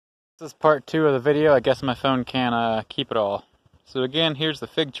This is part 2 of the video. I guess my phone can't keep it all. So again, here's the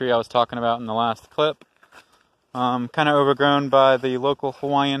fig tree I was talking about in the last clip. Kind of overgrown by the local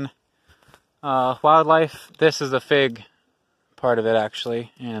Hawaiian wildlife. This is the fig part of it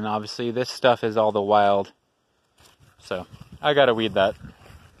actually, and obviously this stuff is all the wild. So I gotta weed that.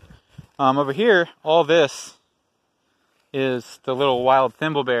 Over here, all this is the little wild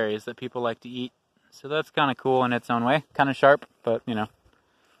thimbleberries that people like to eat. So that's kind of cool in its own way. Kind of sharp, but you know.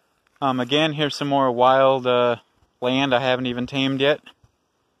 Again, here's some more wild land I haven't even tamed yet.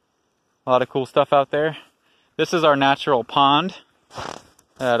 A lot of cool stuff out there. This is our natural pond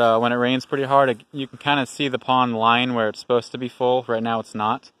that when it rains pretty hard, you can kind of see the pond line where it's supposed to be full. Right now it's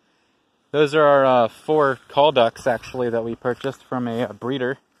not. Those are our 4 call ducks actually that we purchased from a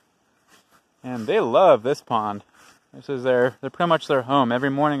breeder. And they love this pond. This is they're pretty much their home.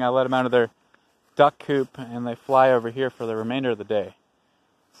 Every morning I let them out of their duck coop and they fly over here for the remainder of the day.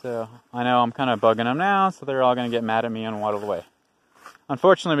 So I know I'm kind of bugging them now, so they're all going to get mad at me and waddle away.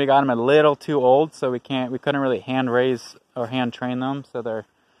 Unfortunately, we got them a little too old, so we couldn't really hand raise or hand train them. So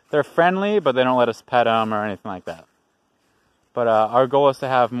they're friendly, but they don't let us pet them or anything like that. But our goal is to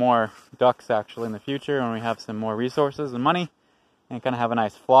have more ducks actually in the future when we have some more resources and money, and kind of have a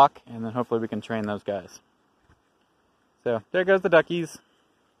nice flock, and then hopefully we can train those guys. So there goes the duckies.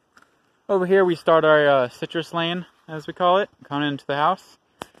 Over here we start our citrus lane, as we call it, coming into the house.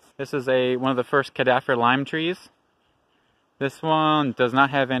 This is one of the first Cadaver lime trees. This one does not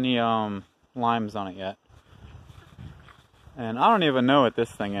have any limes on it yet. And I don't even know what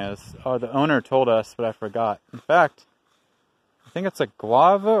this thing is. Oh, the owner told us, but I forgot. In fact, I think it's a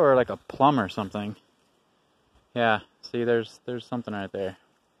guava or like a plum or something. Yeah, see there's something right there.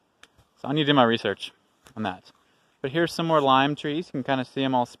 So I need to do my research on that. But here's some more lime trees. You can kind of see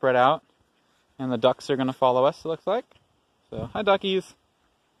them all spread out. And the ducks are going to follow us, it looks like. So, hi duckies.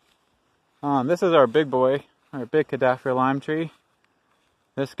 This is our big boy, our big Cadaver lime tree.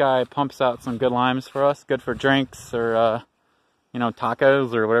 This guy pumps out some good limes for us, good for drinks or, you know,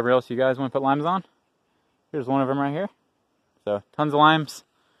 tacos or whatever else you guys want to put limes on. Here's one of them right here. So, tons of limes.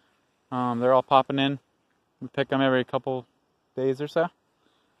 They're all popping in. We pick them every couple days or so.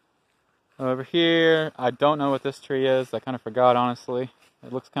 Over here, I don't know what this tree is. I kind of forgot, honestly.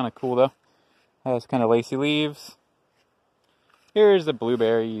 It looks kind of cool, though. It has kind of lacy leaves. Here's the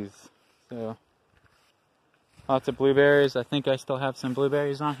blueberries. So, lots of blueberries. I think I still have some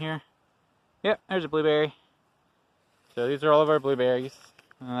blueberries on here. Yep, there's a blueberry. So these are all of our blueberries.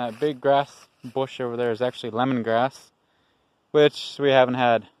 And that big grass bush over there is actually lemongrass, which we haven't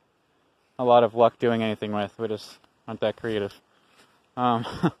had a lot of luck doing anything with. We just aren't that creative.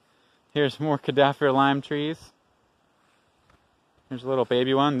 Here's more Cadaver lime trees. Here's a little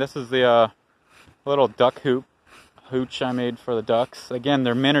baby one. This is the little duck hooch I made for the ducks. Again,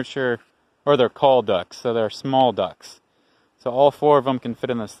 they're miniature, or they're call ducks, so they're small ducks. So all 4 of them can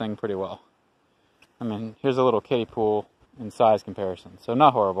fit in this thing pretty well. I mean, here's a little kiddie pool in size comparison, so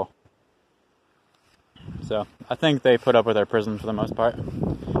not horrible. So I think they put up with our prism for the most part.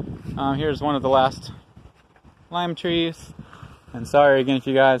 Here's one of the last lime trees. And sorry again if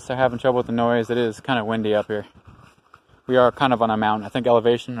you guys are having trouble with the noise. It is kind of windy up here. We are kind of on a mountain. I think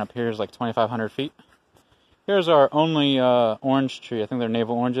elevation up here is like 2,500 feet. Here's our only orange tree. I think they're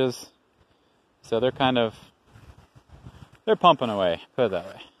navel oranges. So they're pumping away, put it that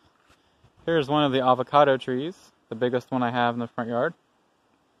way. Here's one of the avocado trees, the biggest one I have in the front yard.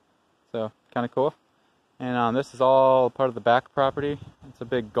 So, kind of cool. And this is all part of the back property. It's a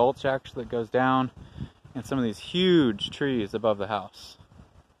big gulch actually that goes down, and some of these huge trees above the house.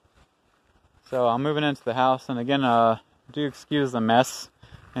 So I'm moving into the house, and again, do excuse the mess.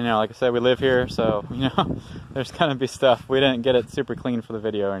 And, you know, like I said, we live here, so, you know, there's gonna be stuff. We didn't get it super clean for the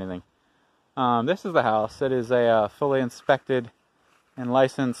video or anything. This is the house. It is a fully inspected and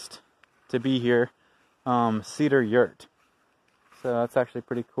licensed to be here cedar yurt. So that's actually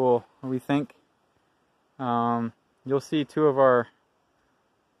pretty cool, we think. You'll see 2 of our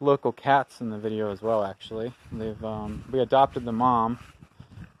local cats in the video as well, actually. We adopted the mom,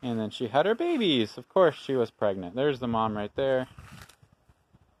 and then she had her babies. Of course, she was pregnant. There's the mom right there.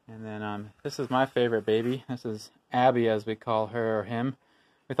 And then this is my favorite baby. This is Abby, as we call her, or him.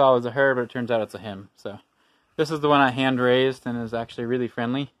 We thought it was a her, but it turns out it's a him. So this is the one I hand raised and is actually really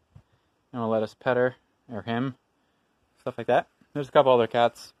friendly and will let us pet her or him, stuff like that. There's a couple other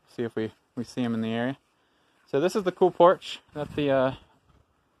cats. See if we see them in the area. So this is the cool porch that the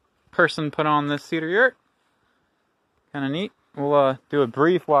person put on this cedar yurt. Kind of neat. We'll do a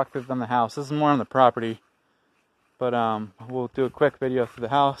brief walkthrough on the house. This is more on the property, but we'll do a quick video through the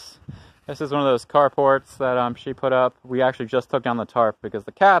house. This is one of those carports that she put up. We actually just took down the tarp because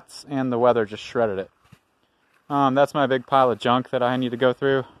the cats and the weather just shredded it. That's my big pile of junk that I need to go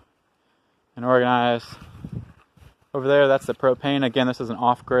through and organize. Over there, that's the propane. Again, this is an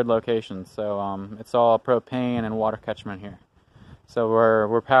off-grid location, so it's all propane and water catchment here. So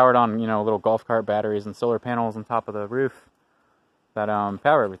we're powered on, you know, little golf cart batteries and solar panels on top of the roof that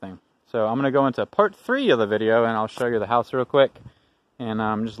power everything. So I'm going to go into part 3 of the video, and I'll show you the house real quick,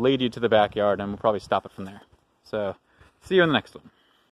 and just lead you to the backyard, and we'll probably stop it from there. So see you in the next one.